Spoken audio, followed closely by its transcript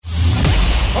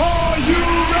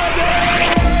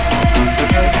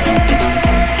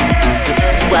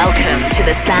Welcome to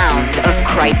the sound of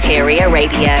Kryteria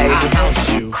Radio.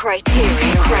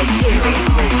 Kryteria.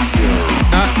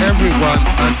 Not everyone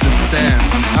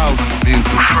understands house music.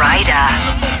 Kryder.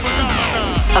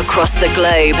 Across the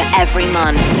globe every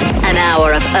month, an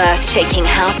hour of earth-shaking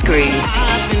house grooves.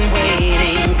 I've been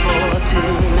waiting for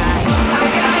tonight.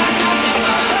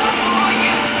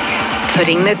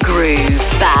 Putting the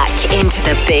groove back into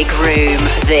the big room.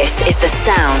 This is the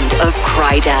sound of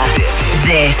Kryder.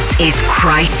 This is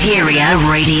Kryteria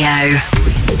Radio.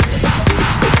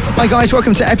 Hi guys,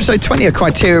 welcome to episode 20 of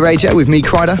Kryteria Radio with me,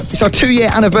 Kryder. It's our 2-year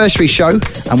anniversary show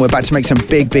and we're about to make some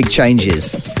big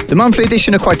changes. The monthly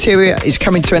edition of Kryteria is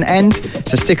coming to an end,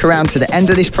 so stick around to the end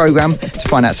of this programme to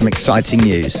find out some exciting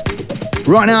news.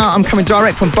 Right now, I'm coming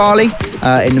direct from Bali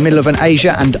in the middle of an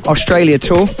Asia and Australia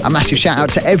tour. A massive shout out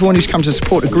to everyone who's come to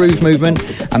support the groove movement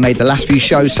and made the last few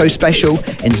shows so special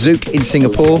in Zouk in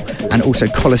Singapore and also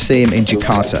Colosseum in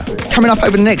Jakarta. Coming up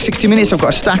over the next 60 minutes, I've got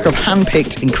a stack of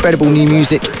hand-picked incredible new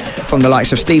music from the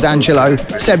likes of Steve Angelo,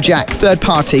 Seb Jack, Third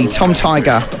Party, Tom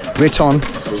Tiger, Riton,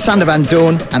 Sander Van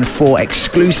Doorn and 4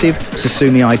 exclusive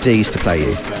Susumi IDs to play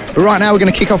you. But right now we're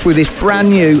going to kick off with this brand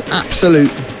new,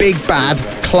 absolute big bad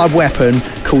club weapon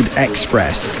called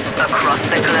Express. Across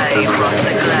the globe,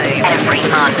 every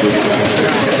month.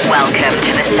 Welcome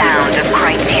to the sound of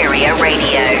Kryteria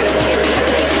Radio.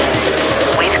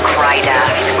 With Kryder.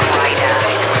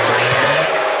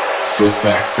 So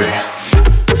sexy.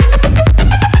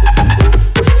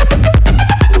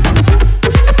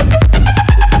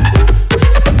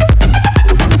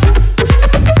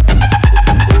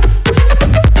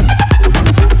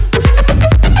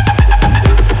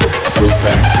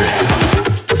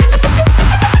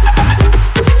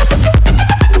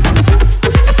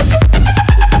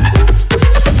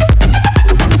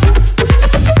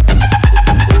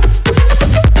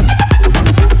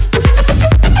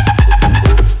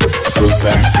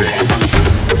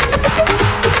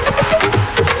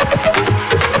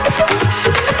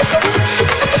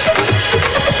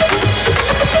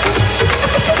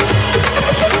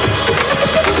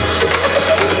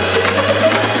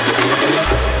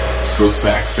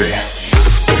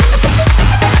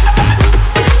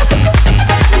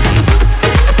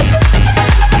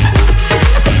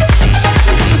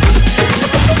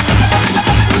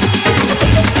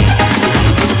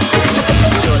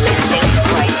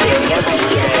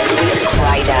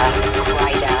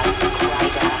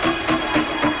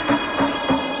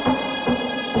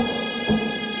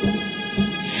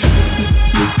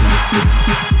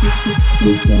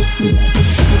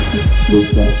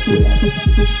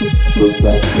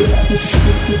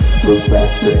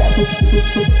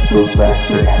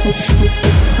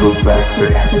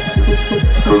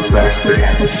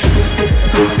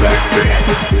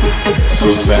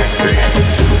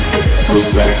 So sexy.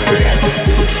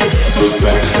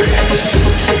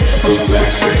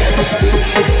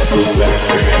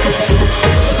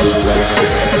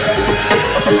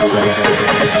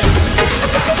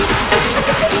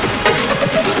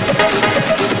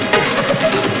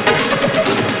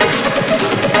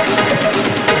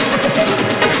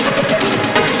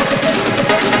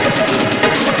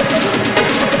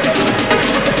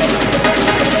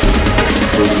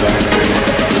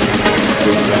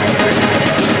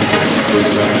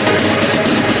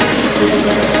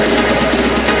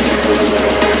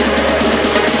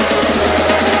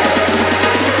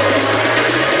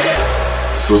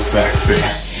 So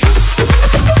sexy.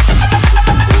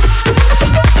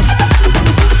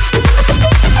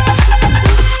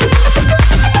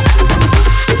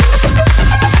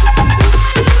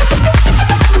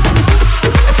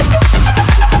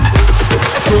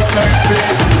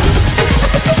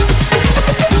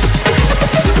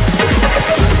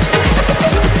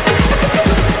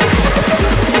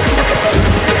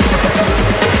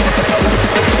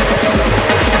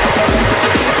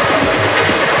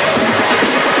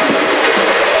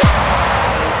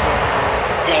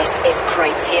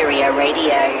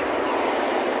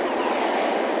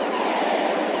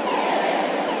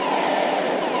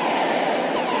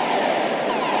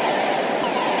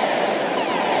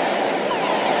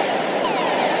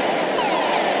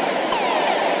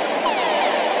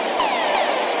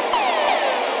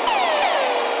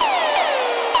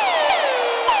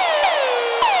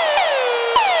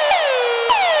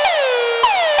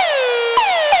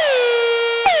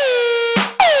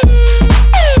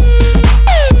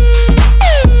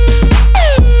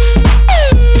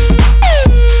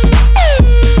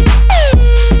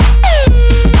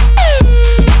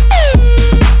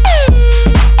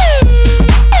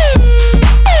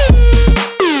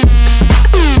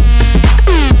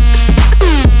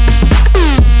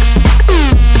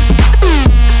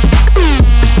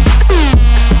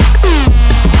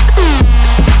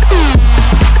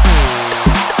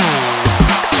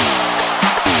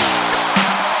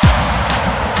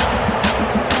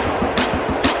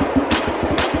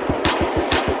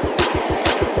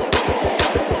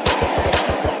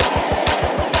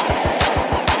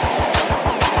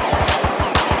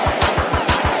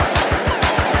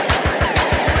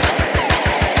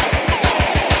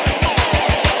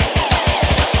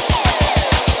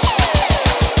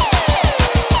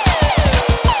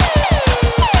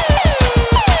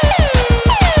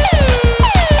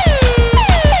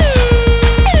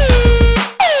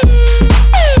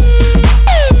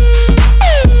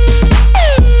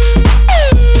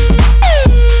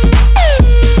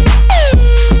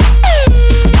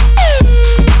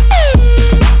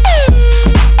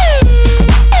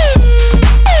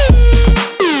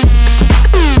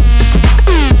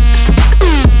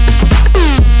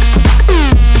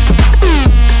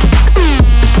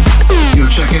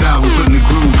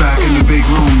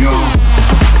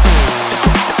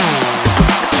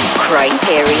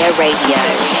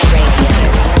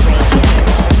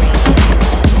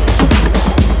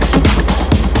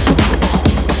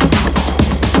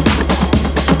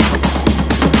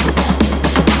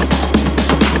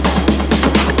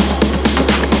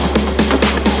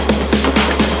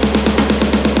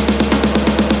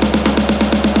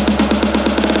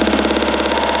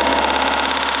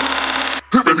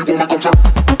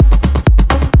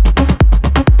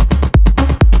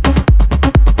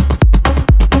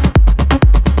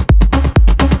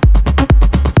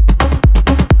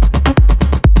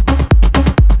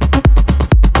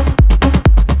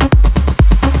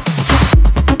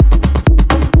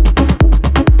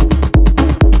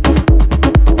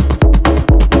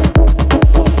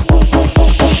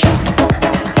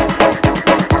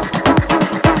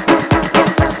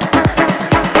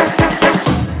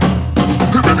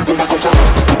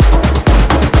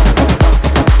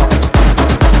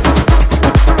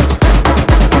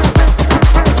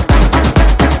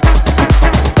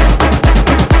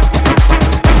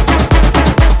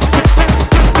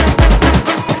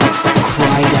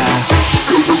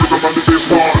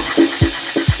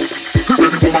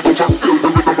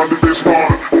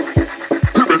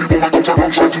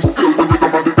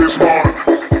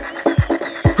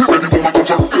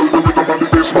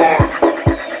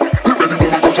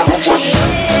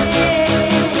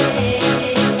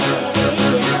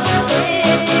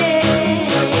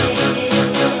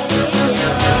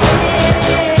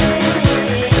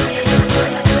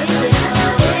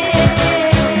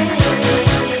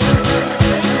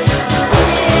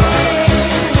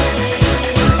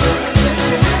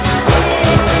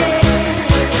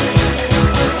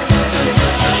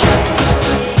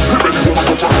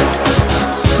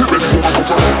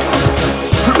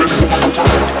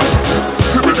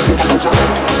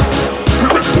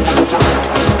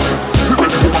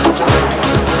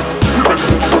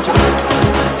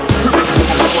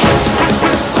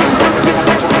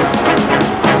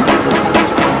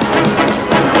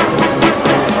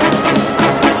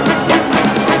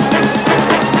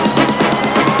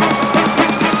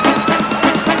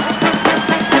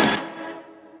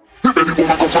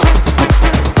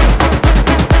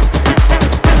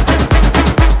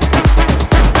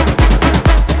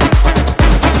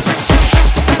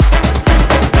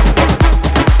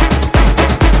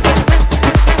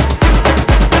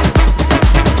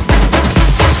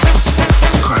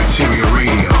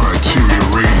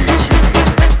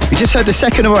 Just heard the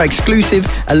second of our exclusive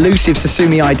Elusive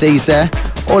Sasumi IDs there.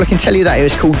 All I can tell you that it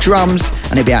was called Drums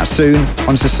and it'll be out soon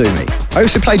on Sasumi. I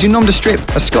also played you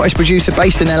Nondstrip, a Scottish producer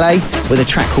based in LA, with a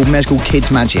track called Mezcal Kids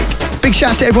Magic. Big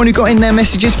shouts to everyone who got in their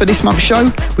messages for this month's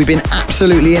show. We've been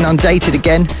absolutely inundated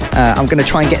again. I'm going to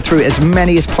try and get through as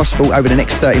many as possible over the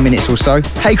next 30 minutes or so.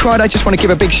 Hey Cried, I just want to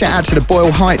give a big shout out to the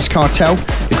Boyle Heights Cartel.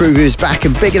 The groove is back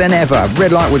and bigger than ever.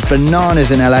 Red Light was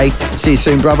bananas in LA. See you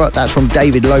soon, brother. That's from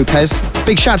David Lopez.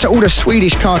 Big shout out to all the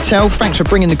Swedish Cartel. Thanks for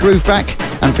bringing the groove back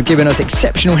and for giving us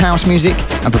exceptional house music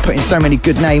and for putting so many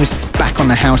good names back on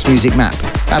the house music map.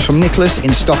 That's from Nicholas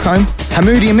in Stockholm.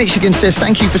 Hamoudi in Michigan says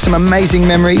thank you for some amazing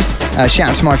memories. Shout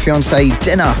out to my fiancée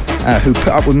Dina, who put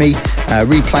up with me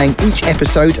replaying each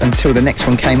episode until the next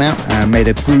one came out. May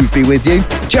the groove be with you.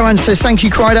 Joanne says thank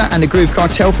you Crider and the Groove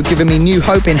Cartel for giving me new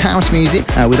hope in house music.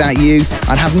 Without you,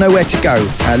 I'd have nowhere to go.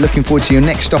 Looking forward to your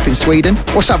next stop in Sweden.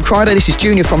 What's up Crider? This is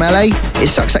Junior from LA. It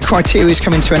sucks that Criteria is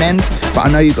coming to an end, but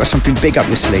I know you've got something big up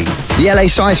your sleeve. The LA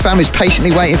Size fam is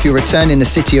patiently waiting for your return in the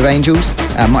City of Angels.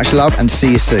 Much love and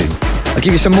see you soon. I'll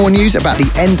give you some more news about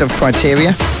the end of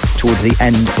Criteria towards the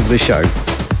end of the show.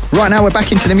 Right now we're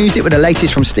back into the music with the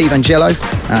latest from Steve Angello.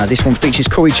 This one features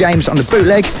Corey James on the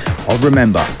bootleg of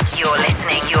Remember. You're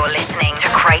listening to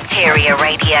Criteria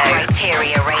Radio.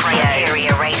 Criteria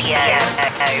Radio.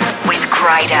 With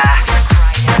Kryder.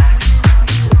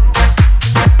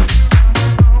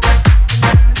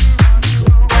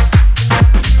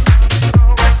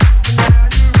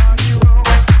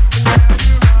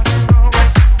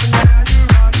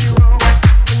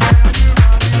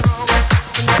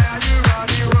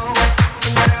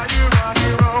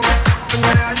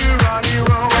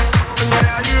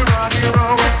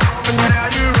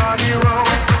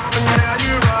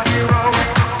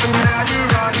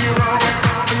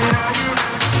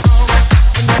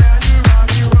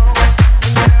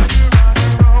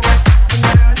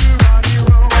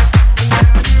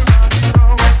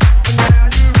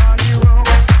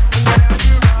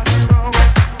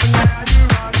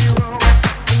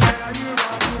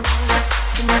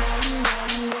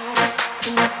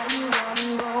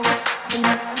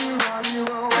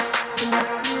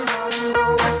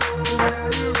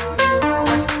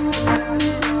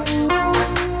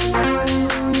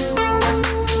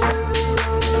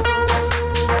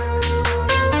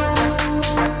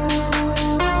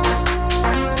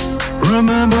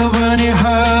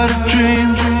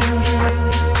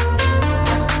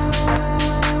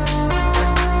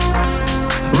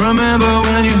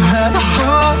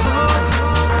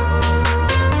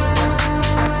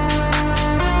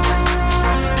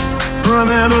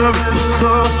 So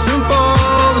simple,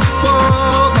 this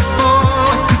world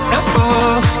before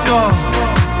effort's gone.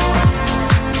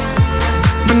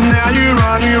 But now you're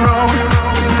on your own.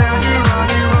 But now you're on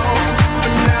your own.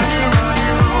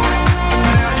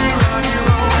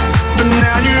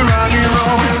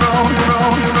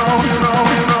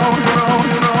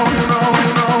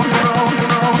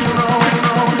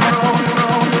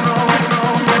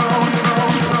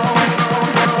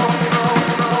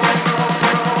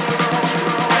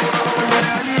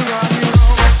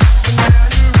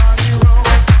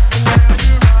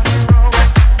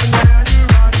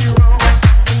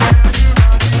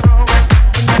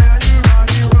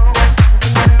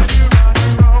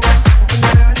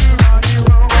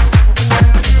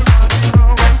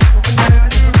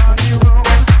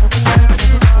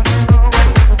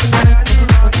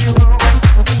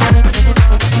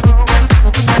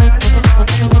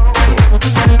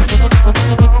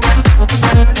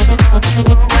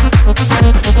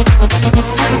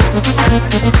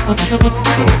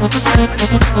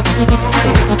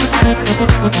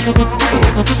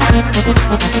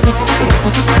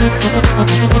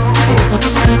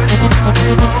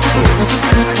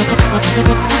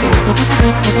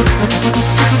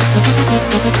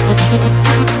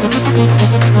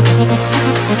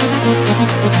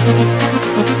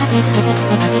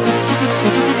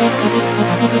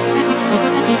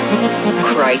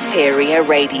 Criteria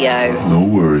Radio. No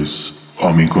worries,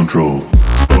 I'm in control.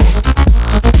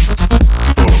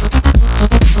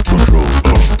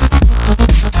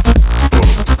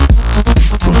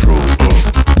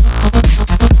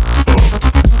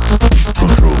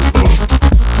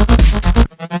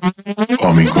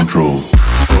 I'm in control.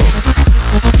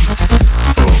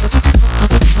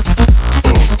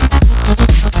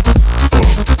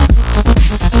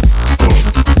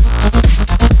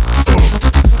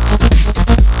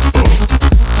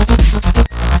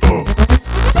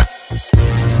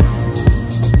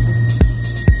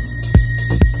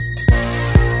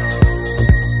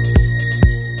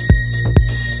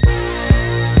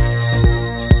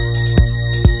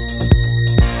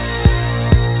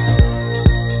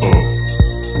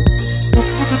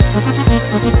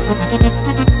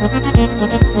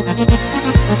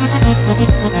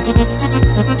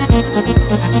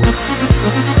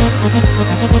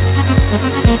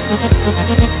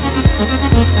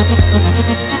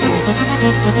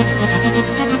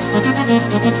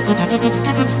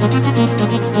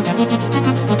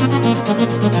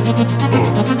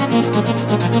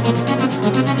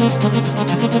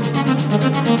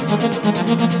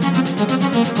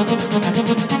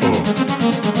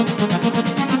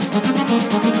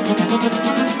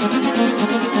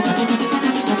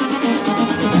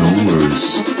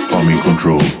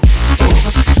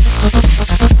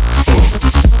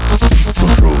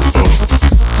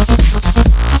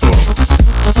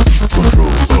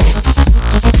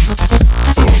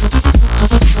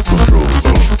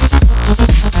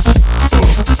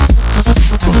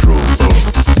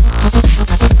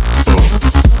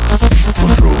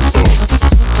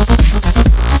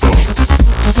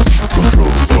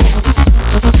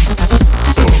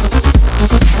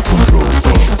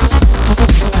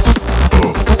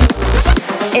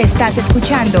 Estás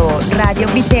escuchando Radio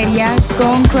Criteria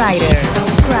con Kryder.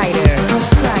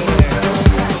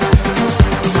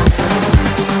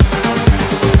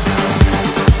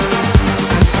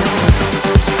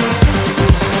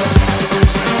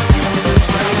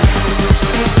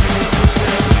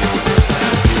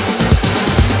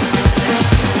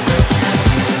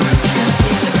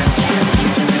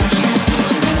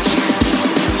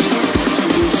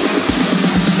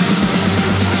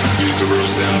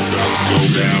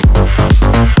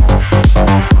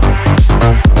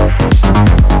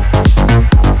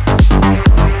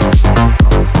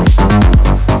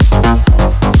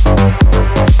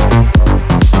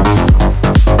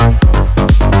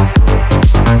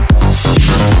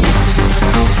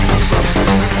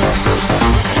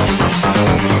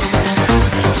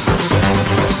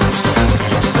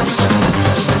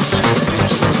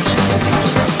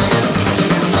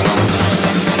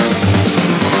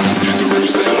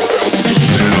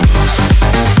 Now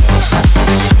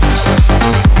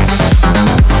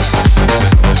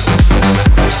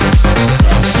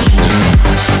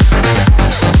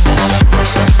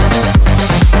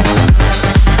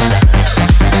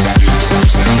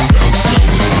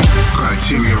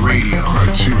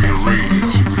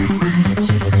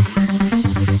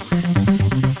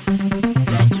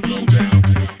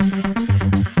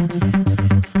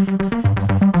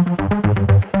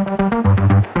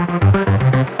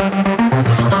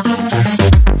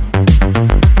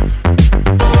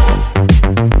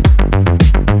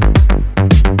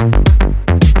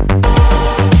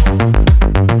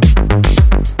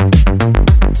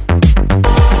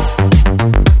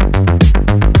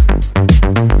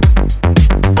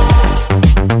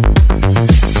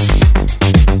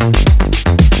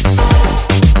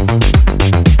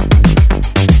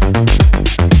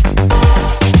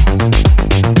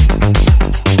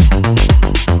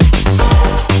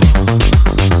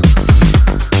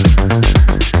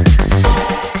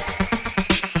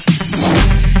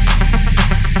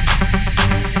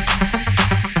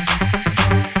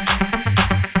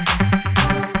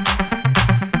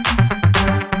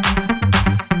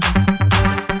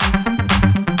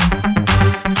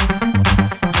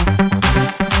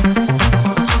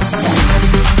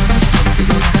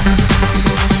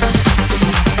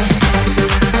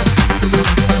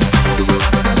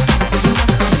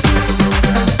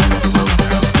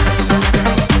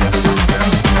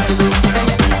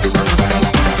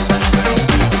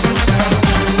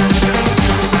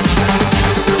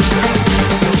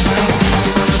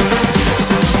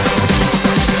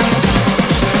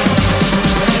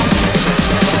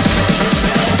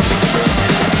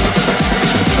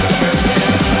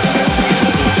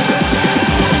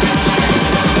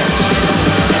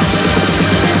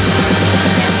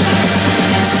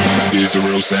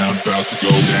sound about to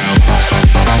go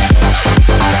down.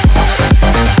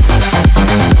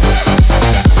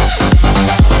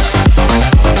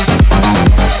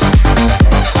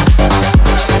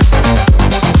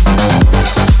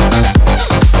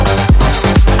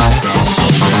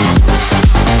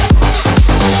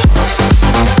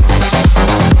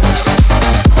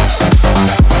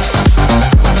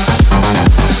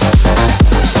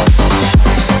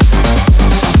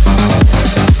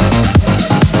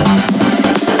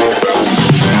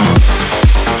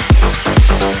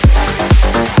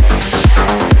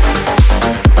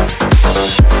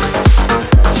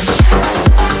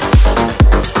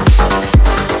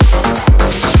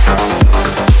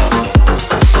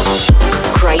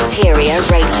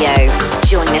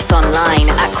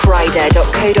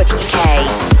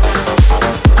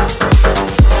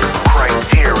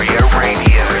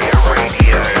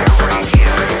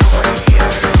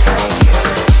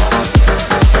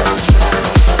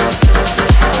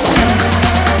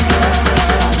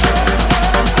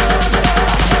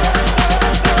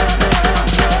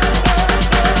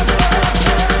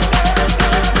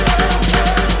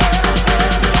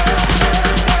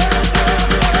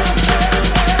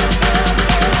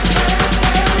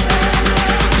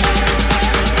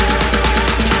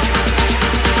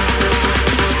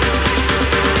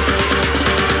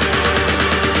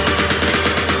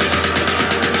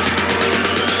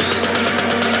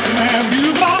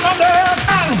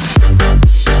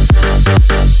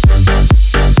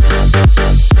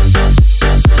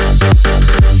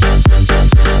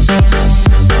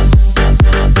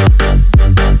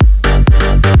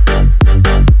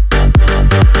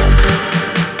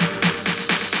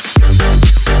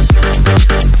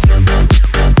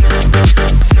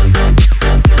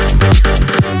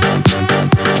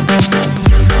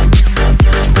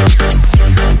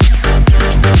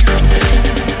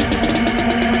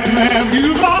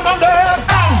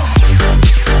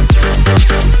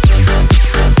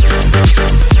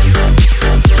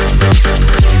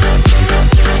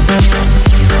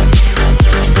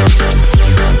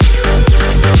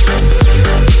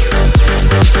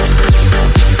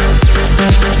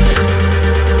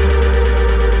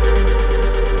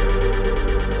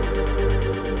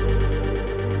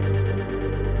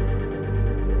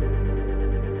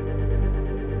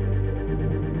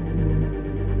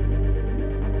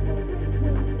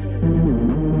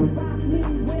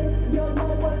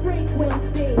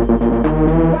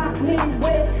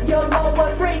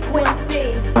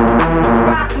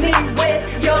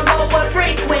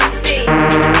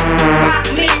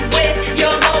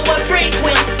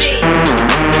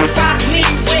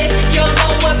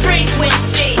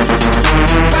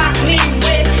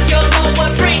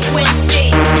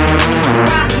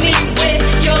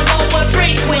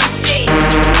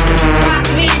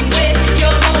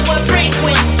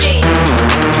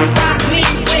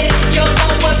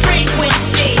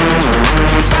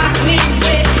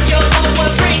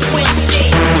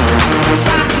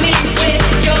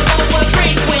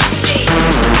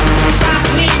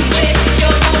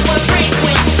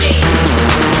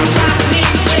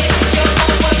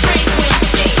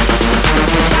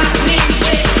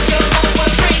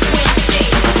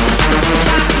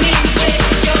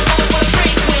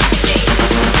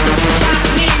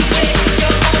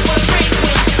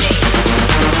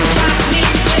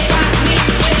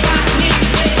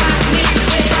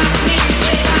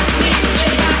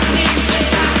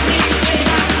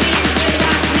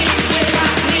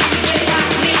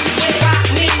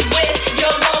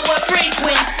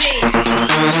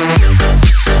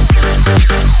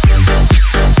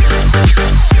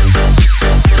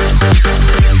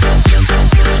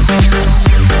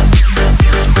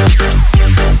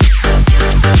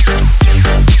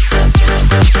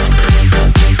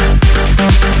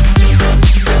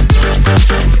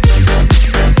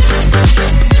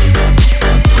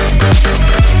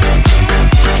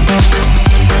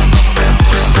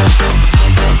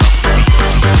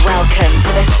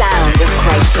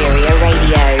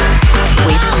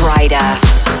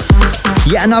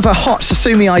 Yet another hot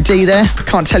Sasumi ID there. I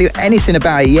can't tell you anything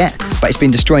about it yet, but it's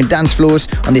been destroying dance floors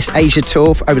on this Asia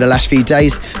tour over the last few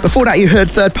days. Before that, you heard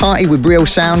Third Party with Real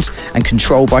Sound and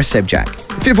Control by Sebjack.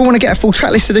 If you ever want to get a full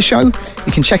track list of the show,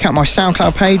 you can check out my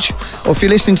SoundCloud page, or if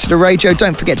you're listening to the radio,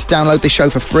 don't forget to download the show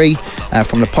for free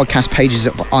from the podcast pages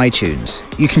of iTunes.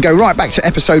 You can go right back to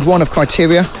episode 1 of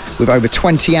Criteria with over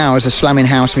 20 hours of slamming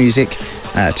house music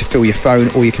to fill your phone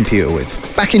or your computer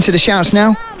with. Back into the shouts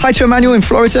now. Hi to Emmanuel in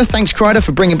Florida. Thanks, Kryder,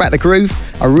 for bringing back the groove.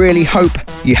 I really hope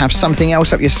you have something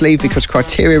else up your sleeve because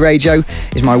Criteria Radio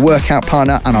is my workout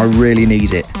partner and I really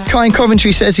need it. Kai in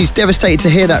Coventry says he's devastated to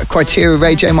hear that Criteria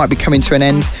Radio might be coming to an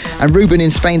end. And Ruben in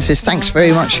Spain says thanks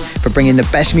very much for bringing the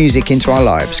best music into our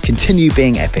lives. Continue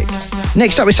being epic.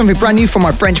 Next up is something brand new from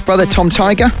my French brother Tom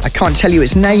Tiger. I can't tell you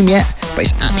its name yet, but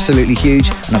it's absolutely huge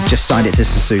and I've just signed it to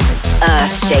Susumi.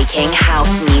 Earth-shaking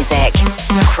house music.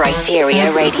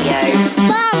 Criteria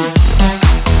Radio.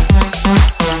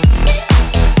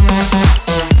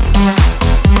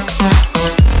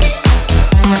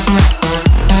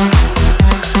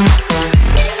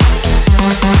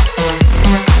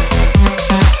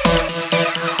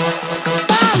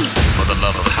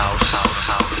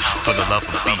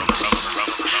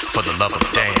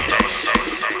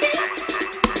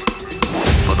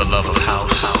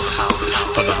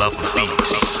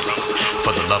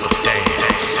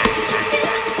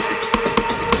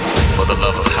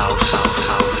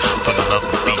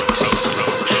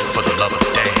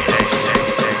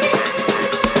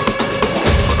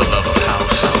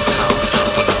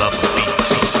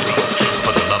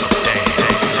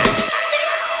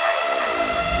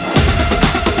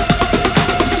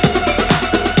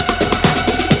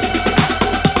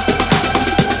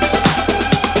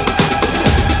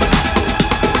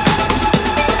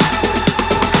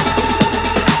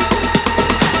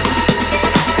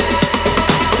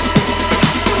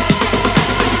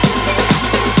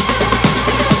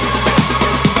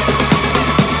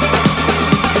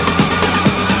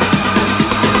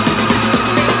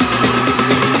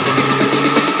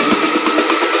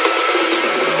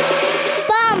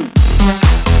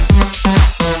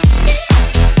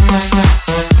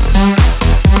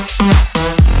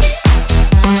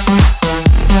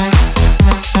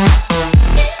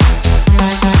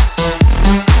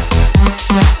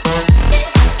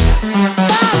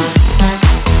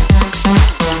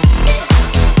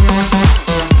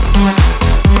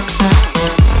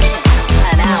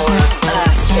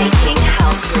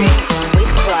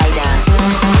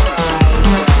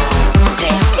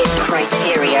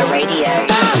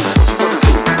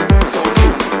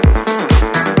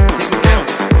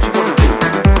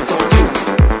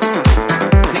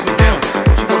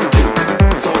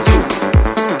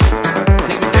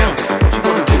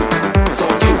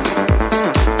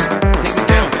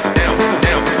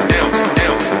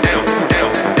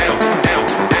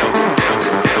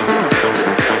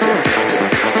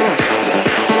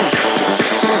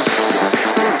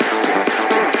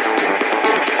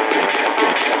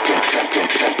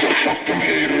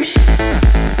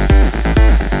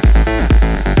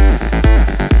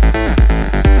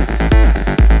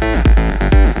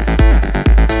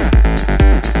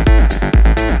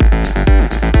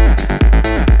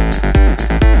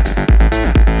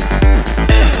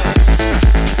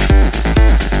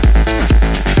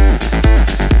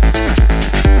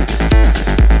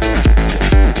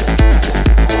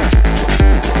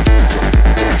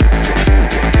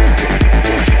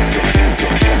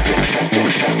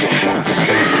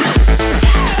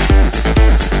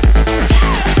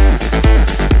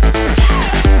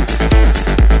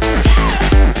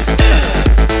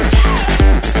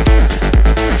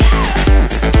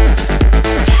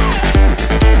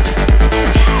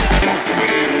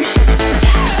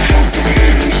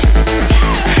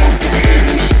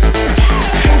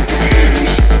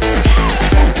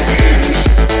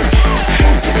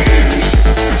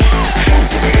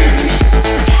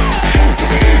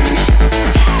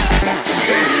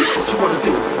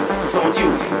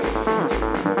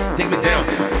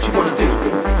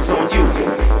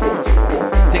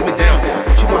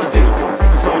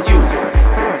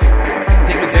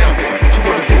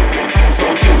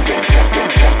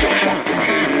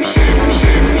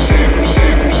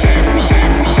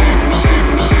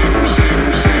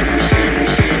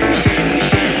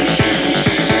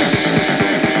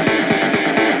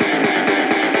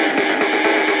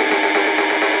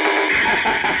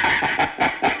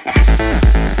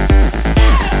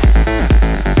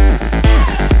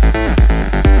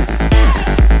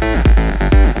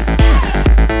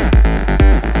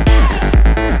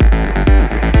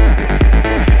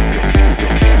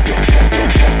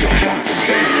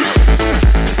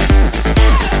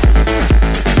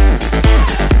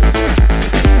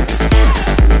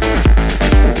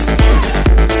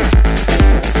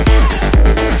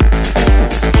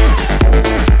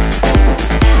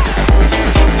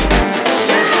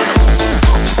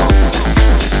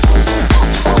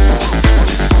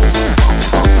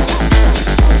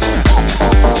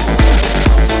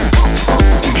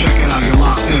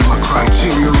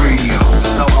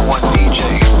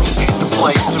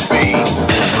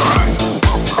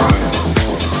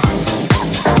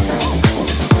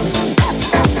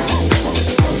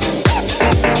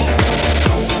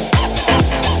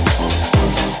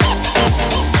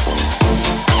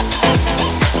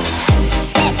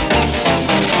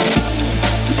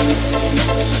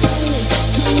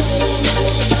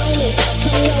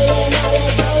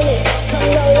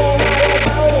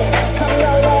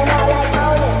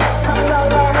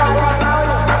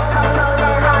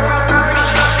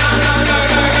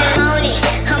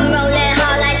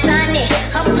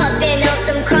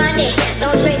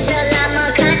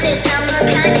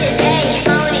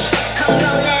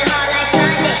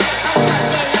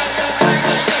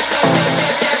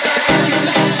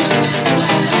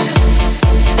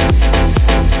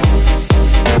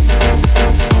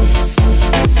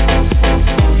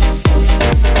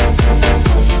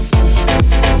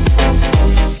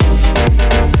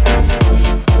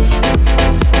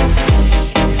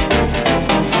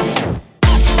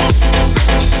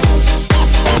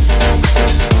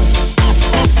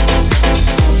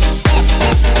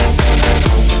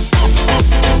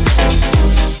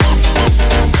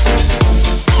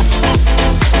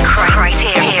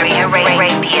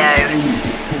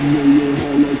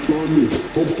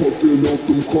 fucking on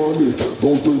some chronic.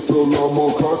 Don't drink till I'm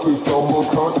unconscious,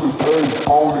 hey,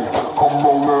 own it. I'm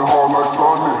rolling hard like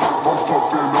Sonic. I'm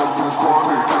fucking on some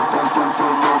chronic. Don't drink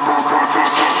till I'm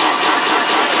unconscious.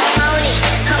 Own it.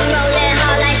 I'm rolling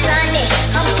hard like Sonic.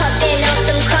 I'm fucking on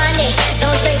some chronic.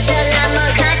 Don't drink till I'm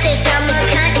unconscious,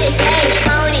 hey,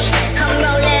 own it. I'm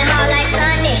rolling hard like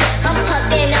Sonic. I'm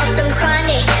fucking on some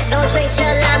chronic. Don't drink till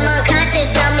I'm unconscious,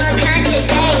 hey,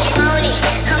 own it.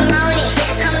 I'm on it.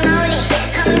 I'm on it.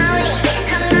 I'm on it.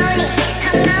 I'm on it. I'm on it.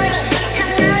 I'm on it. I'm on it.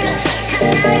 I'm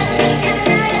on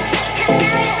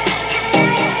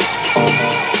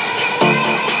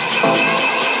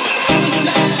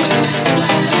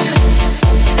it.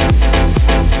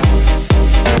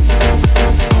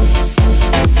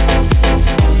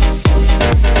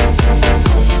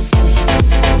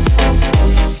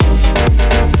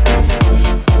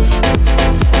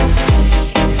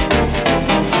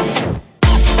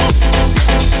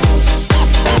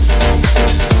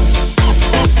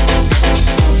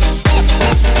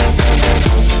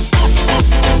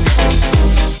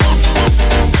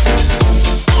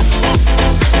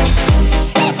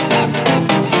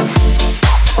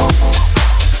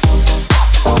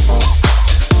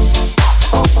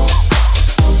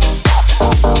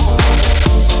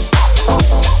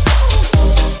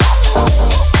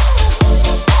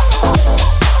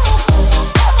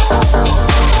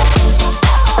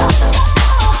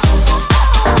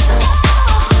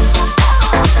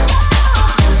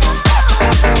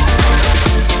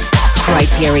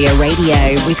 Criteria Radio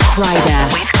with Kryder.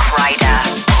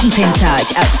 Keep in touch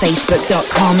at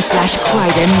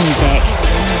facebook.com/Kryder Music.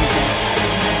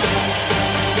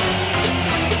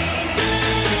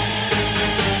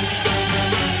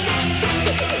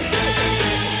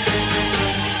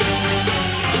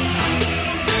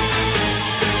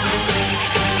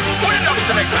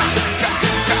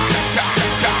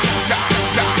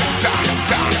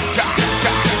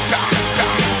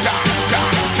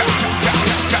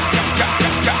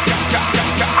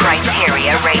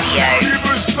 Criteria Radio. Give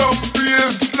us some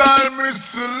bassline, me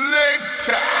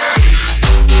selector.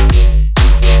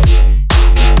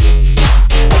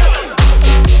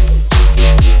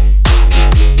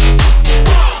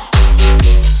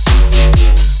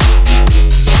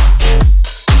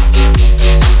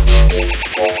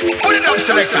 Put it up,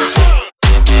 selector.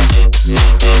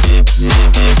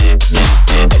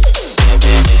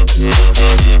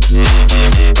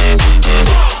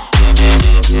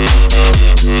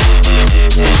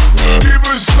 Give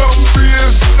us some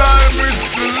bassline, me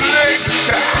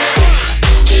selector.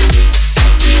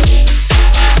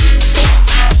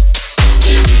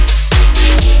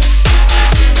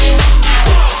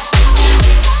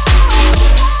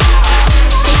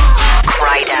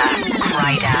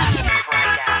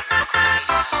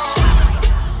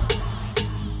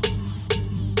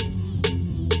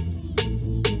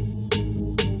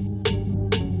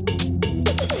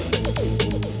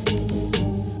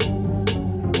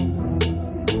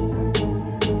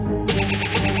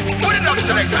 Put it up,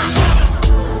 selector.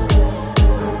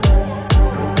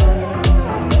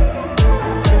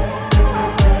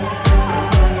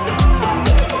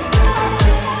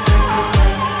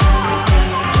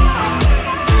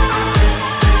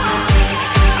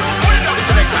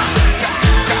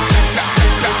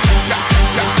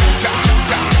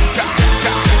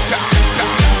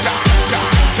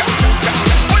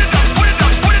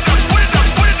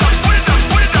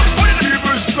 Give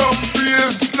us some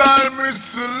bassline, me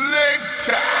selector.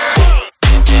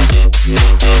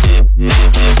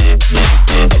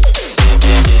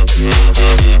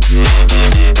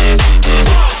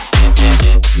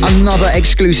 Another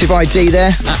exclusive ID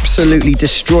there, absolutely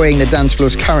destroying the dance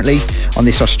floors currently on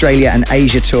this Australia and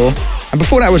Asia tour. And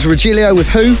before that was Regilio with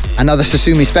Who, another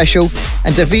Sasumi special,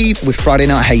 and Daviv with Friday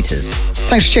Night Haters.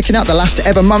 Thanks for checking out the last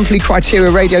ever monthly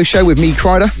Criteria Radio show with me,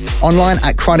 Kryder, online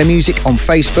at Kryder Music on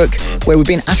Facebook, where we've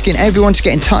been asking everyone to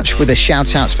get in touch with their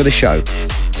shout-outs for the show.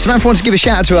 Samantha wants to give a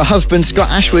shout-out to her husband, Scott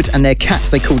Ashwood, and their cats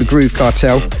they call the Groove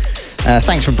Cartel.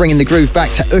 Thanks for bringing the groove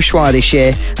back to Ushuaia this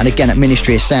year and again at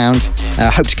Ministry of Sound.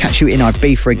 Hope to catch you in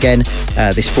Ibiza again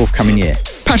this forthcoming year.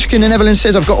 Patrick in the Netherlands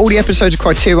says, I've got all the episodes of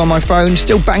Criteria on my phone,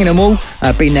 still banging them all,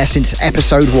 been there since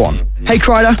episode 1. Hey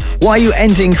Kryder, why are you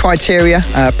ending Criteria?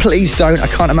 Please don't, I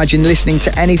can't imagine listening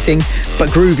to anything but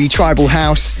groovy tribal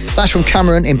house. That's from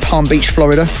Cameron in Palm Beach,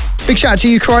 Florida. Big shout out to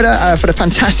you, Kryder, for the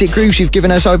fantastic grooves you've given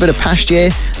us over the past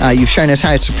year. You've shown us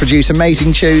how to produce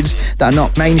amazing tunes that are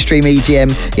not mainstream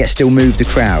EDM, yet still move the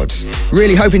crowds.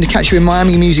 Really hoping to catch you in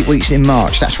Miami Music Weeks in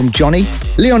March. That's from Johnny.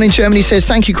 Leon in Germany says,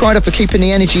 thank you, Kryder, for keeping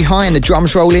the energy high and the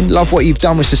drums rolling. Love what you've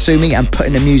done with Sasumi and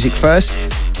putting the music first.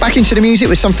 Back into the music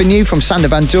with something new from Sander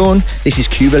Van Doorn. This is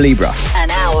Cuba Libre. An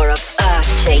hour of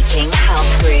earth-shaking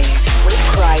house grooves with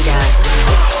Kryder.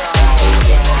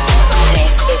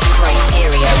 This is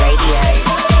Kryteria Radio.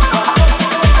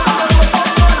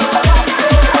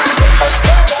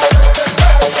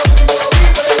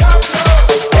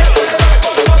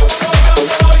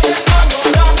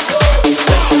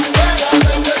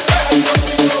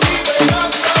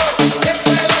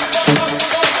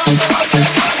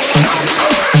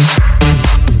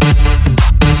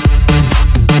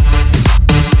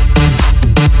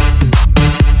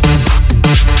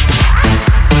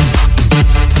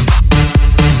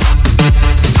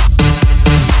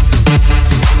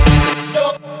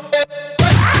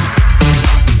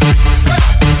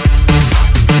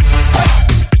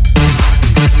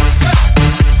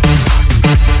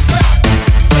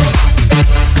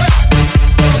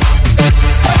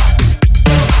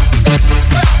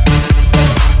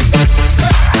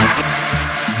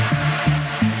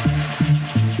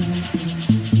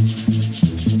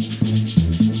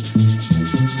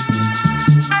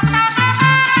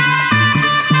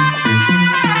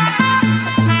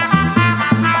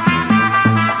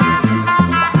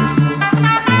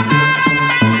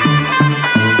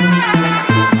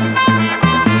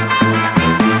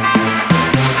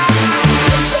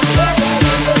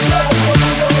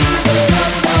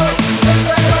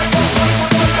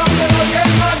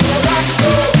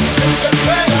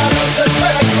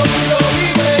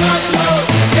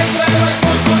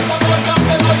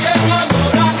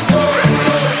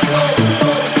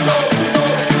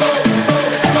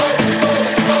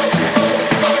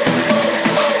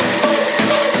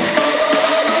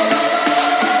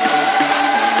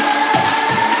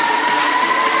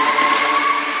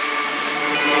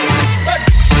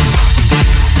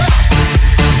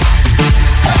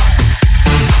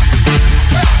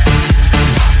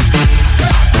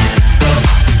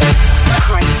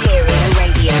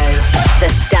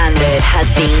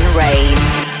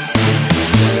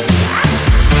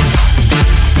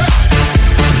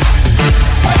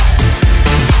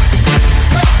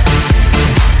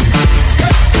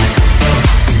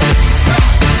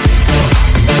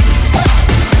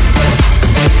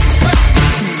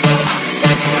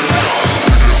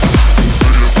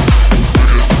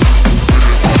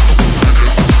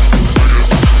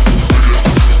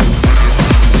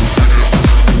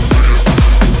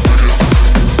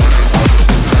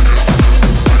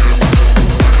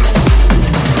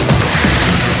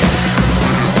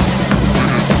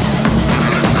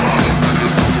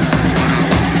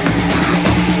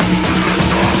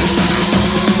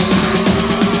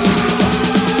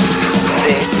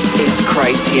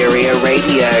 Kryteria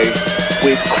Radio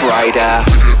with Kryder.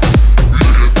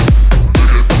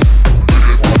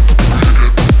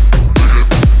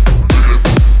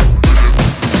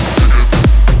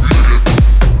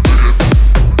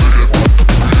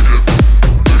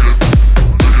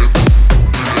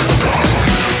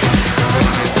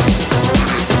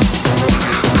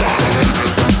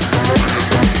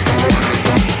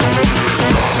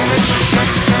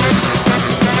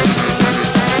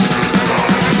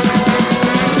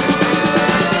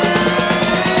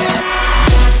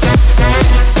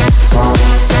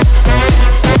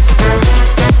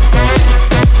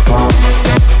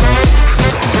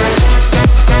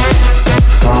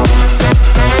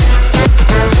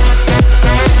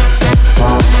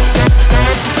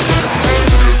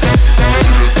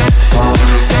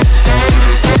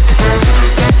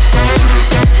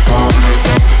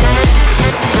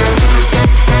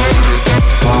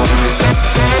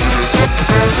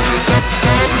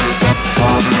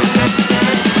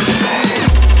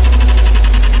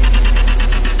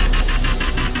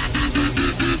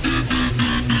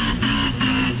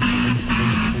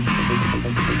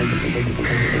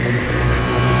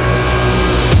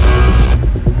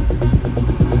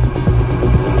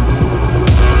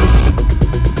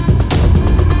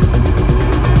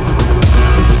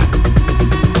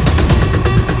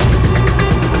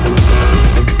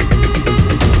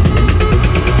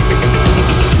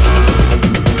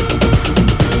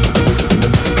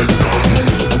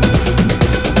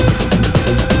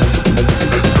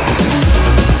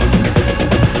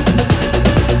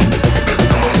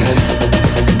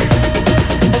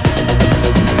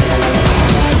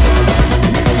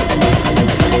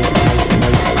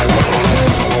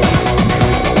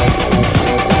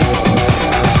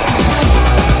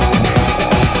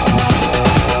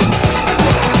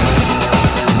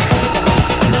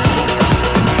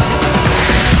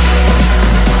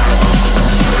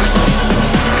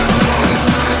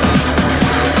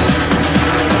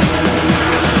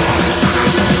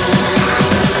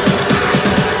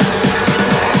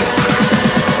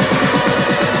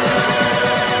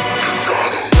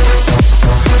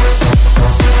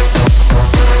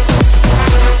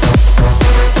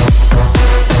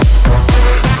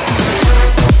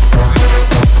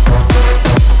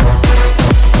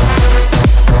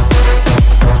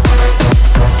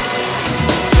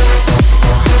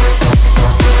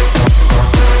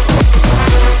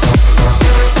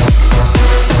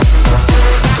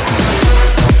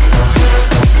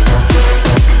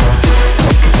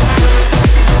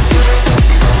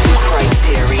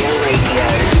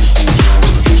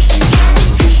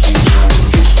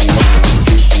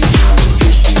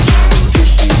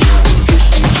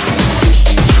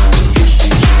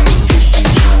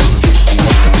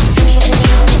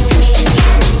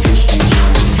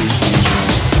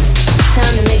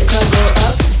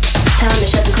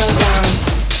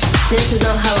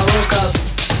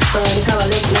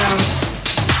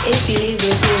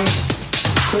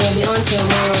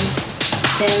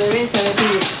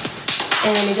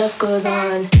 just goes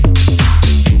on.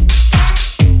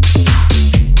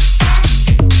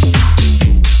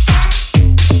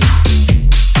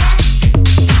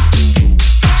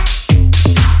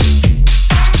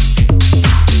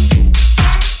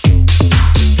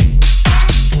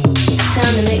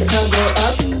 Time to make the club go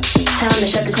up, time to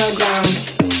shut the club down.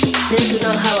 This is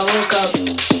not how I woke up,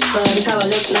 but it's how I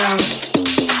look now.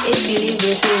 If you leave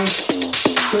with me,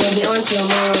 we'll be on till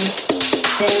morn.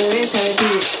 Then we rinse and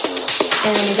repeat,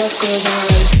 and it just goes on.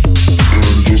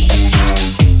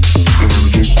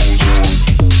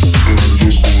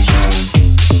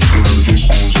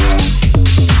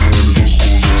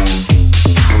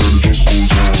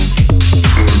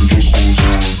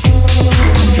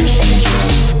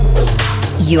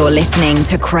 You're listening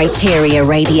to Criteria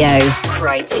Radio.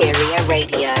 Criteria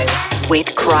Radio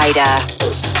with Kryder.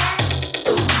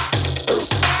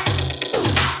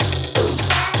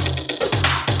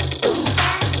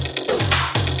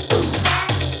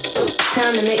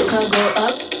 Time to make the club go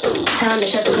up, time to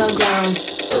shut the club down.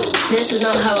 This is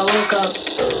not how I woke up,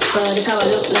 but it's how I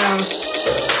look now.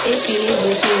 If you leave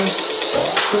with me,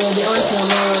 we'll be on till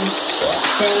morn.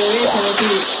 Then we rinse and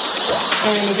repeat,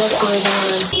 and it just goes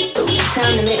on.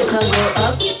 Time to make the club go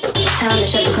up, time to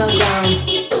shut the club down.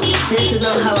 This is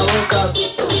not how I woke up,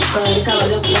 but it's how I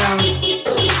look now.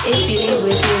 If you leave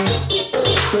with me,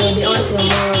 we'll be on till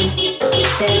morn.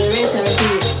 Then we rinse and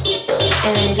repeat,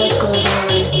 and it just goes on.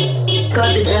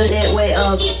 Got the limit way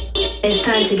up, it's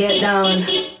time to get down.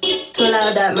 So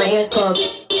loud that my ears pop,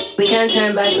 we can't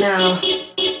turn back now.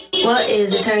 What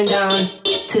is the turn down?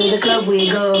 To the club we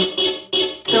go.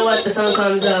 So what, the song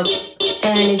comes up,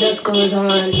 and it just goes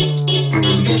on.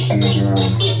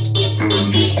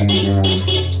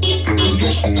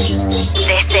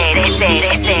 This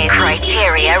is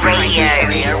Criteria Radio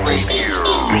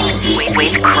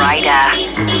with Kryder.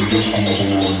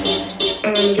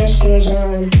 And it just goes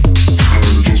on.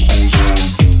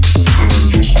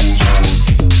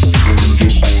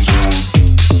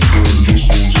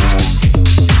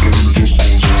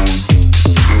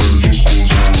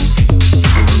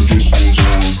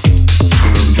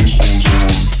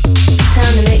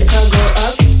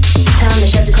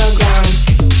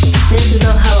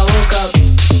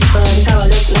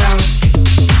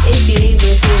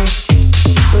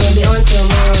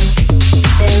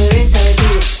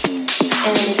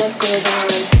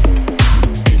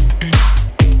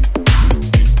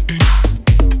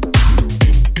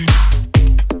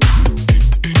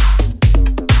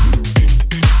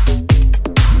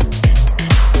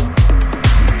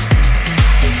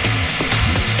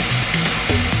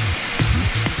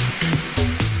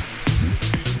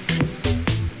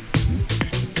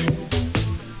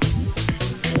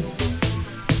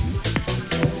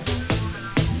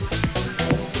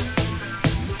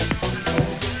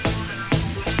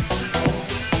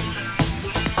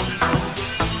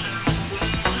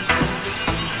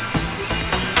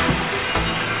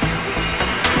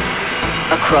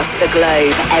 Across the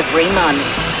globe every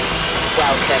month.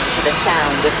 Welcome to the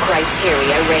sound of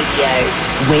Criteria Radio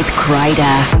with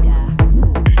Kryder.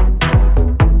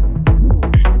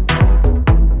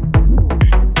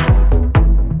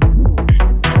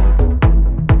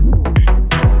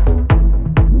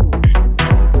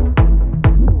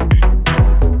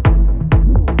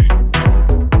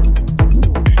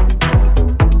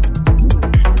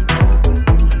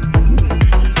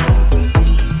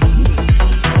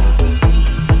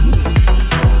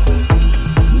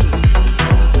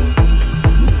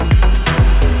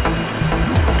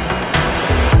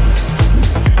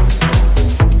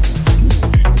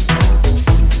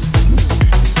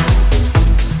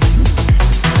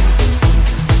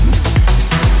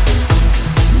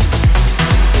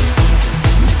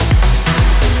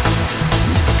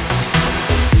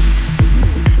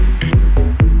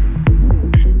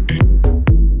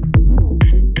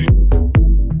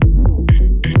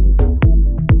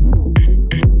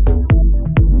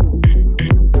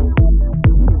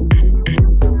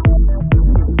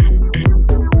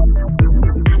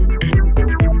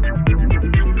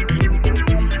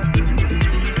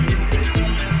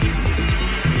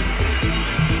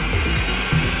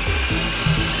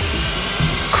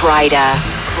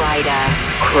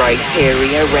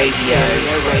 Criteria Radio.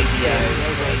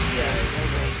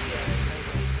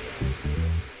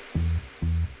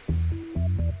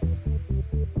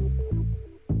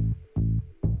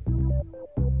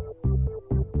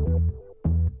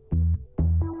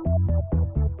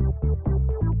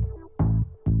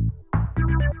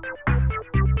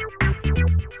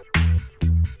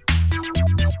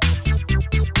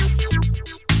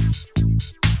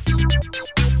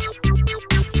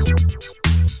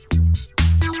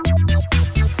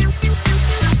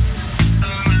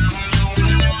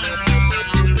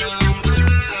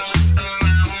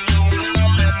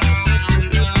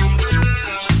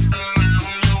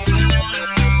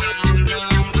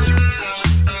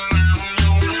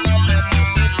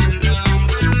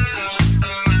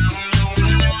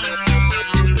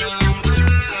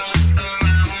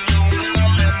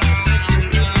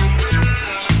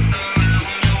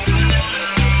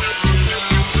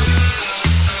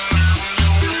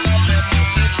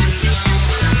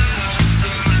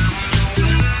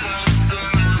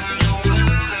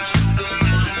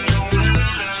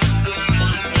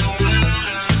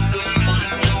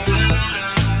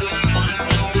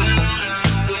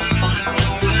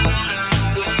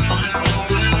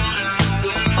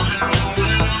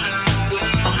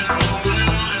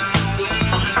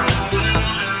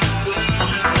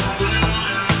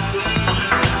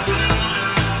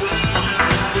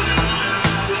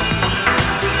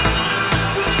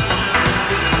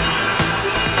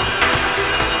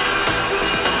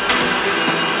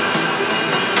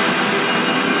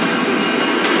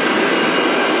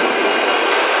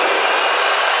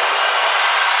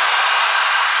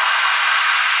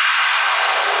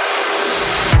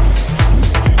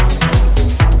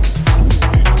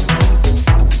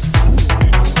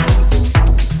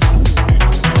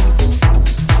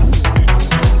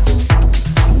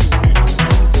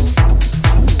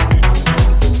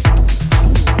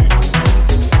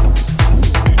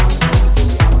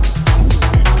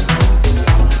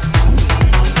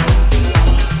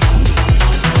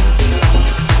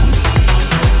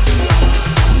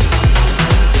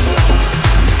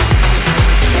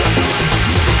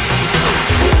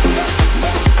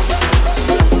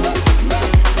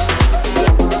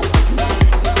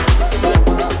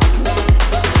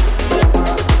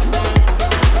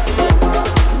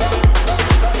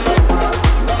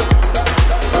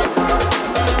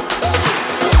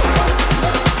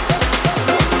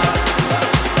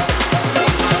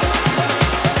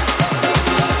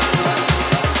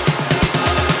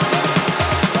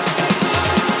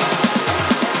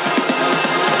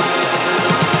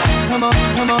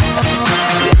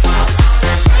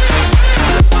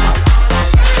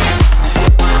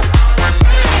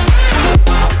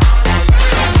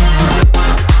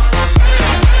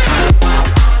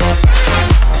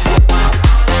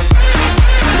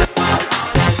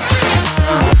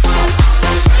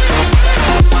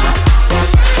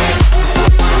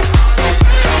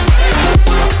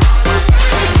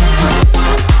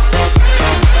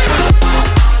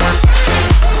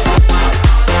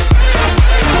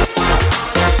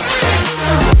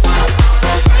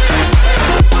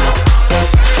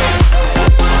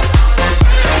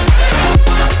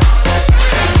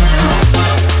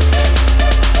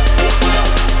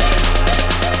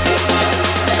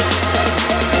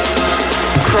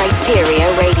 Criteria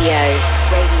Radio.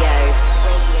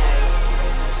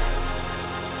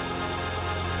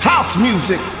 House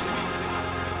music.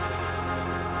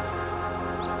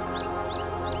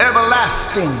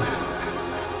 Everlasting.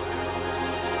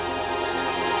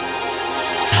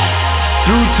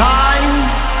 Through time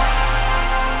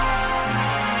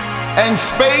and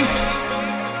space,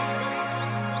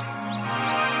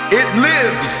 it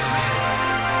lives.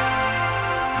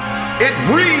 It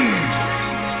breathes.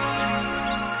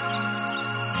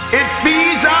 It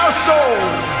feeds our soul.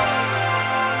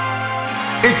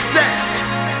 It sets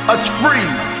us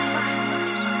free.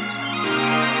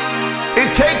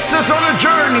 It takes us on a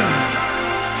journey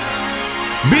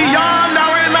beyond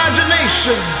our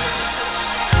imagination.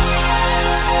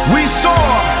 We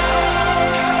soar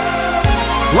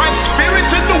like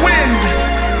spirits in the wind.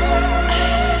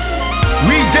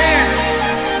 We dance.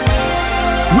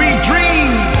 We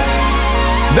dream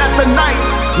that the night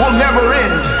will never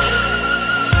end.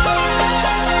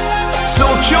 So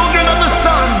children of the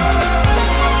sun,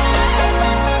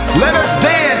 let us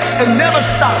dance and never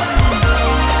stop.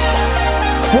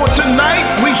 For tonight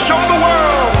we show the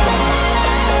world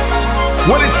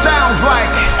what it sounds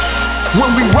like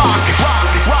when we rock, rock,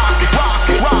 rock,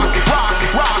 rock, rock, rock,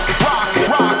 rock, rock,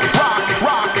 rock, rock, rock,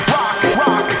 rock, rock,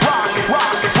 rock, rock,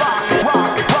 rock,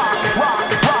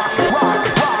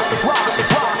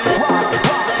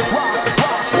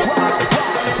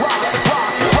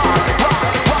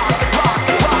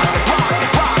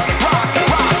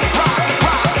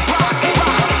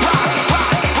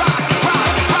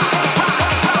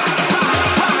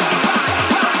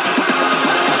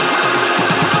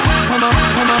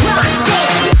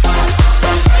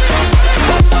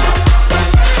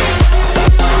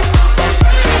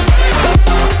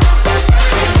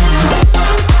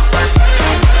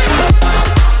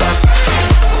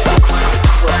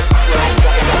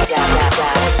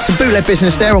 Bootleg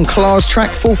business there on Clar's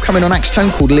track, forthcoming on Axtone,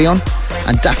 called Leon,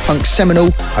 and Daft Punk's seminal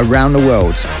Around the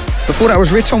World. Before that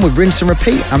was Riton with Rinse and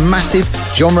Repeat, a massive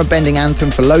genre-bending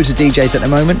anthem for loads of DJs at the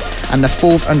moment, and the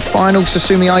fourth and final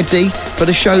Susumi ID for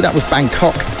the show, that was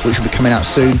Bangkok, which will be coming out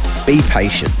soon. Be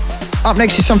patient. Up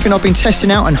next is something I've been testing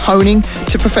out and honing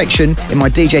to perfection in my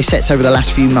DJ sets over the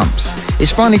last few months. It's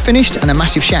finally finished, and a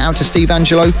massive shout out to Steve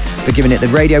Angelo for giving it the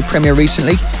radio premiere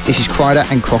recently. This is Kryder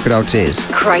and Crocodile Tears.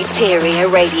 Criteria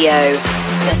Radio.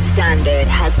 The standard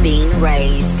has been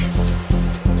raised.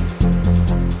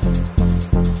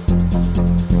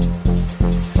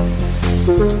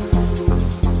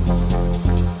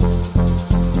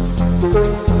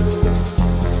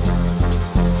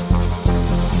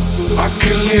 I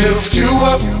can lift you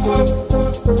up.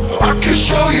 I can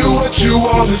show you what you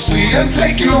wanna see and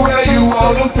take you where you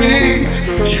wanna be.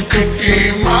 You could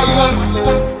be my love.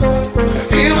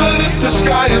 Even if the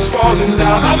sky is falling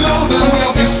down, I know that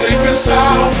we'll be safe and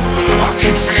sound. I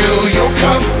can feel your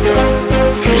cup.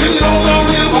 You know the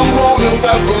river won't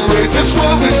evaporate. This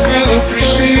world we still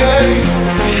appreciate.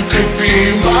 You could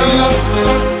be my love.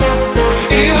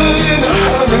 Even in a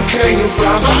hurricane of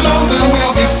frowns, I know that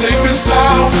we'll be safe and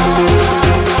sound.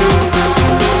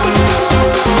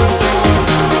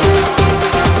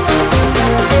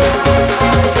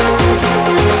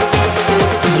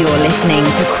 You're listening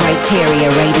to Criteria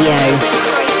Radio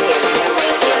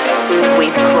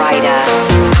with Kryder.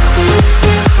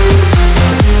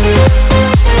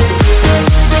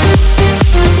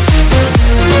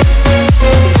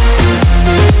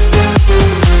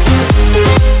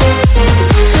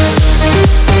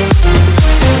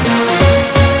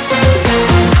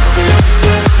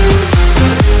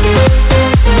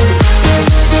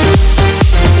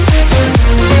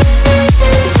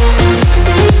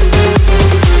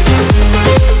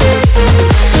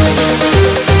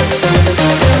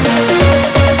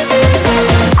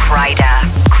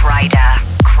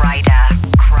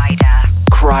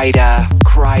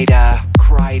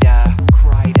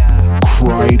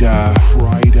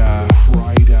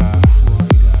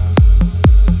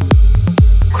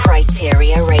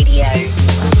 Criteria Radio.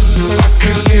 I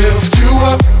can lift you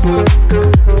up.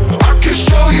 I can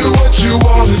show you what you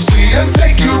wanna see and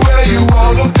take you where you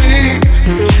wanna be.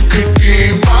 You could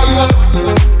be my love.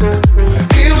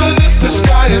 Even if the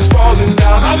sky is falling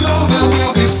down, I know that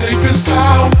we'll be safe and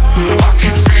sound. I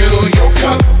can feel your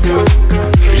cup.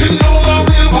 You know the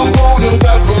river won't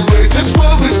evaporate. This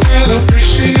world we still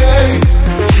appreciate.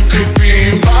 You could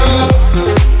be my love.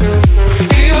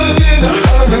 Even in a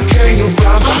hurricane of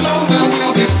frowns, I know that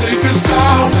we'll be safe and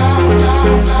sound.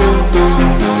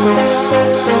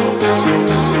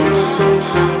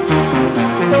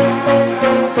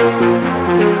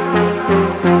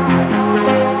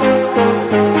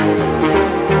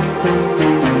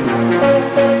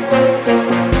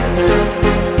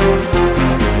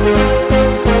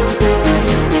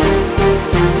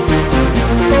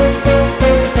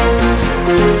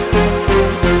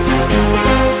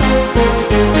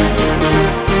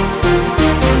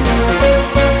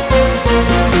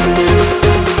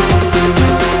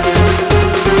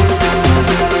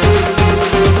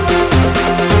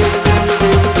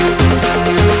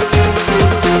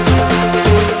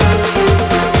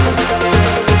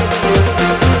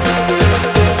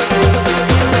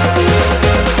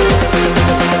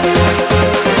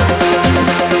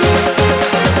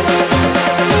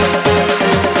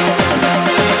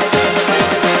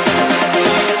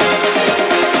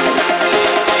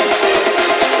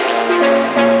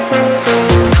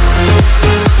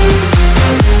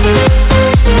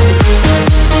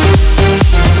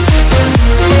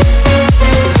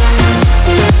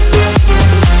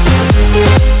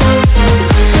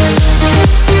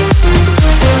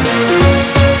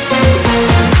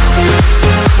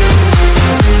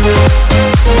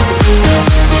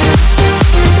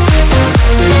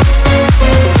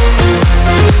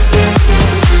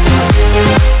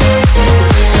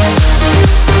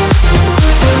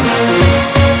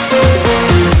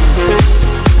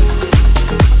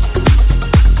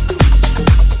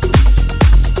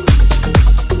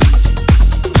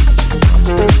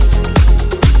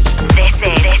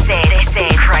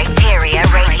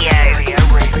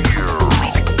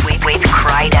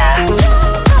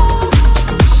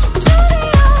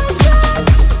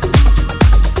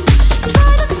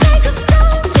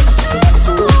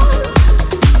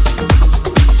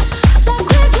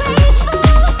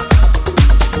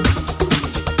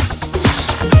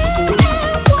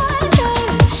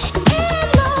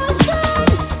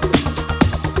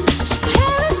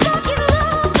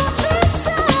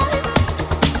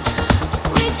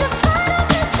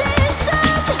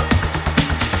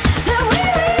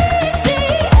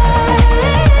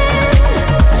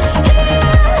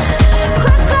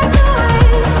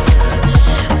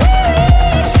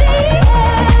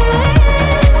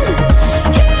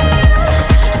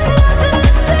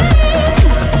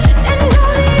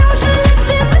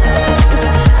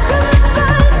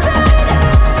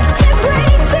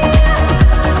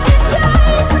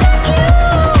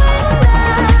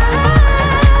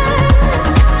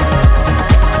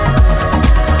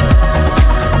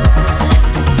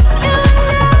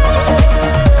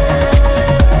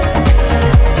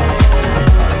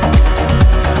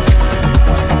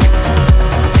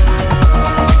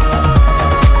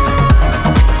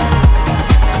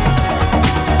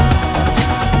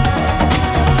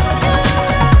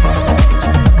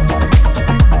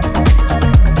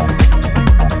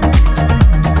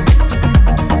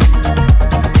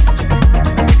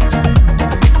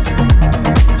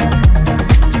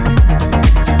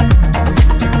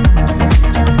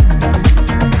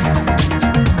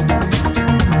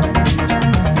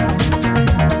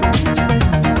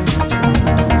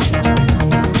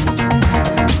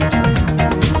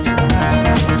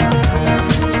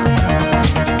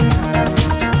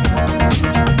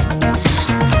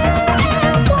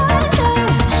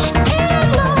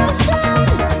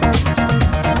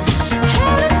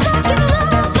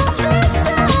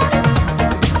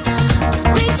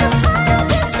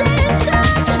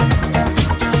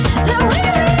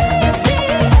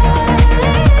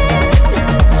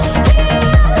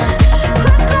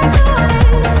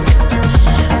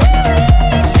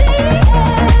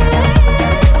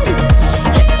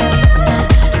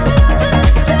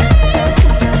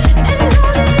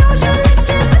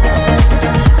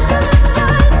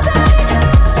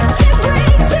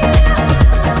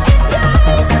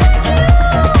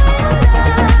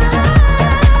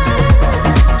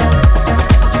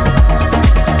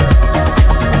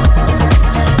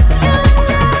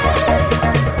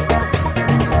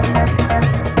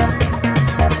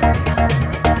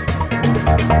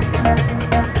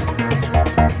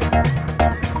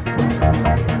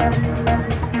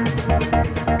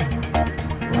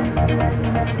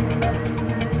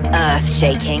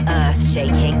 earth-shaking,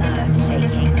 earth-shaking,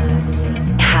 earth-shaking,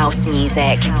 earth-shaking. House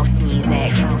music, house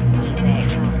music, house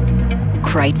music.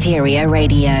 Criteria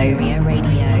Radio.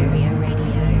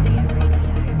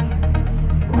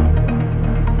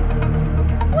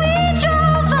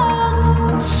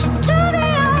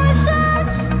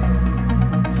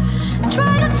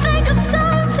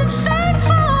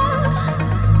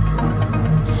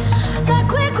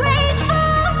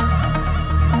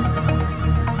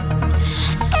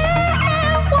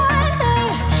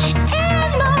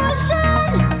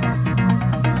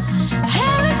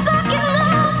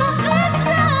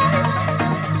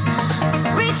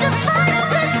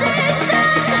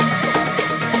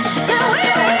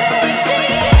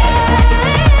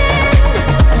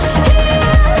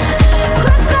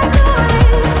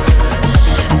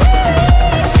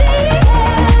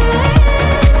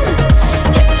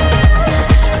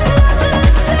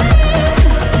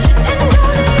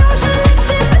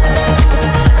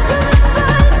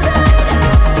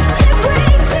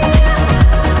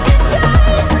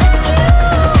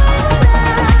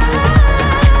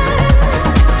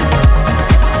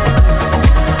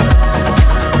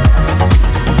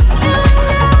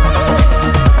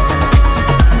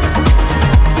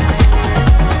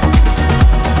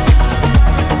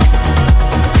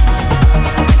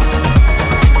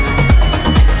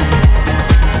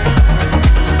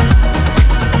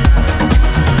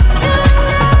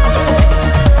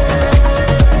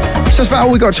 All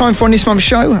we've got time for on this month's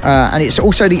show, and it's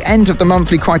also the end of the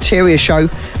monthly Criteria show.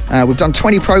 We've done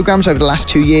 20 programmes over the last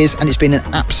 2 years, and it's been an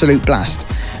absolute blast.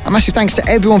 A massive thanks to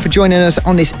everyone for joining us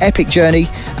on this epic journey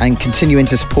and continuing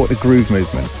to support the groove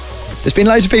movement. There's been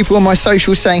loads of people on my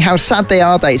socials saying how sad they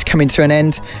are that it's coming to an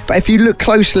end, but if you look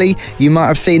closely, you might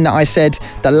have seen that I said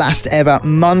the last ever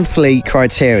monthly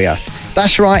Criteria.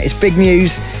 That's right, it's big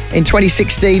news. In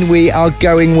 2016, we are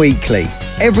going weekly.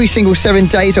 Every single 7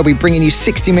 days, I'll be bringing you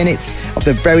 60 minutes of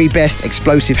the very best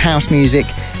explosive house music,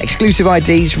 exclusive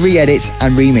IDs, re-edits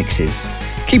and remixes.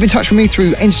 Keep in touch with me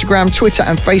through Instagram, Twitter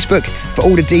and Facebook for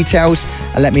all the details,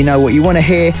 and let me know what you want to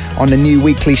hear on the new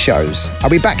weekly shows. I'll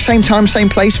be back same time, same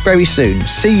place very soon.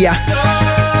 See ya!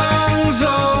 Sun's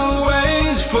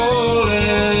always falling,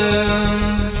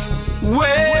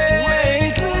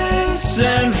 weightless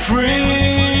and free.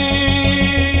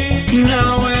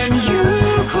 Now when you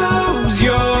close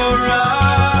your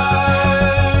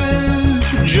eyes,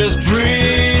 just breathe,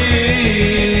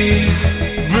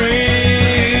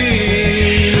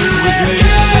 breathe with me.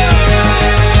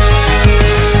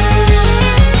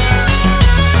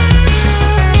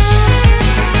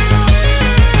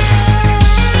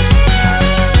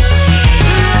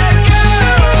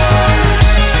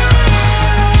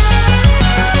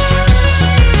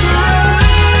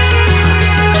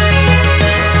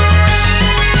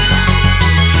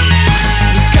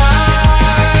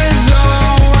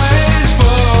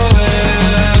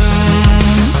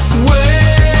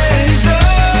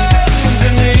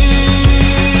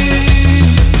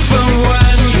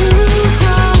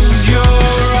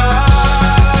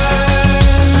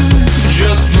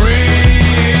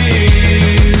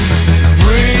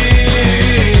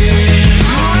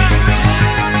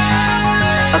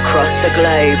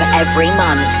 Globe every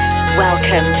month.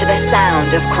 Welcome to the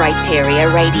sound of Criteria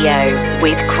Radio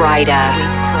with Kryder.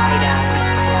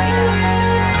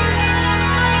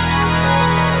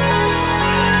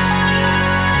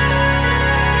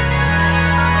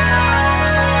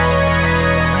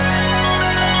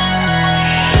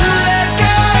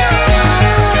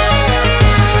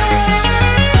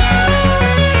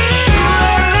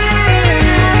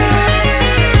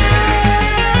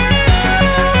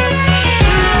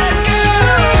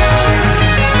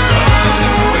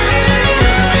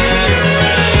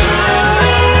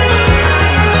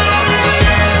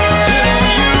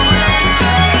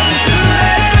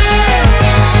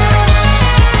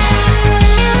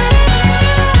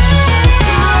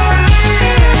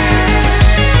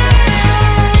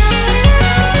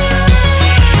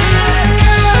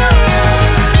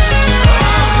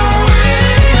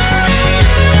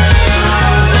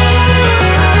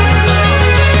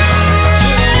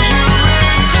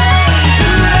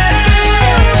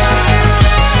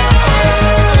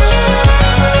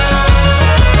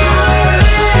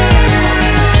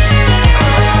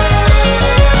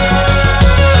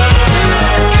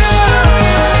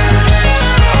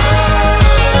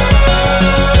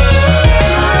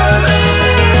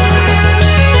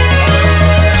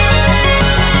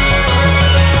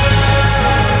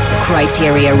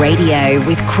 Criteria Radio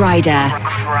with Kryder.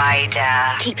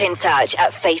 Keep in touch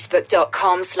at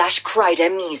facebook.com/Kryder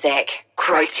Music.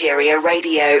 Criteria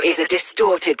Radio is a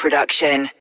Distorted production.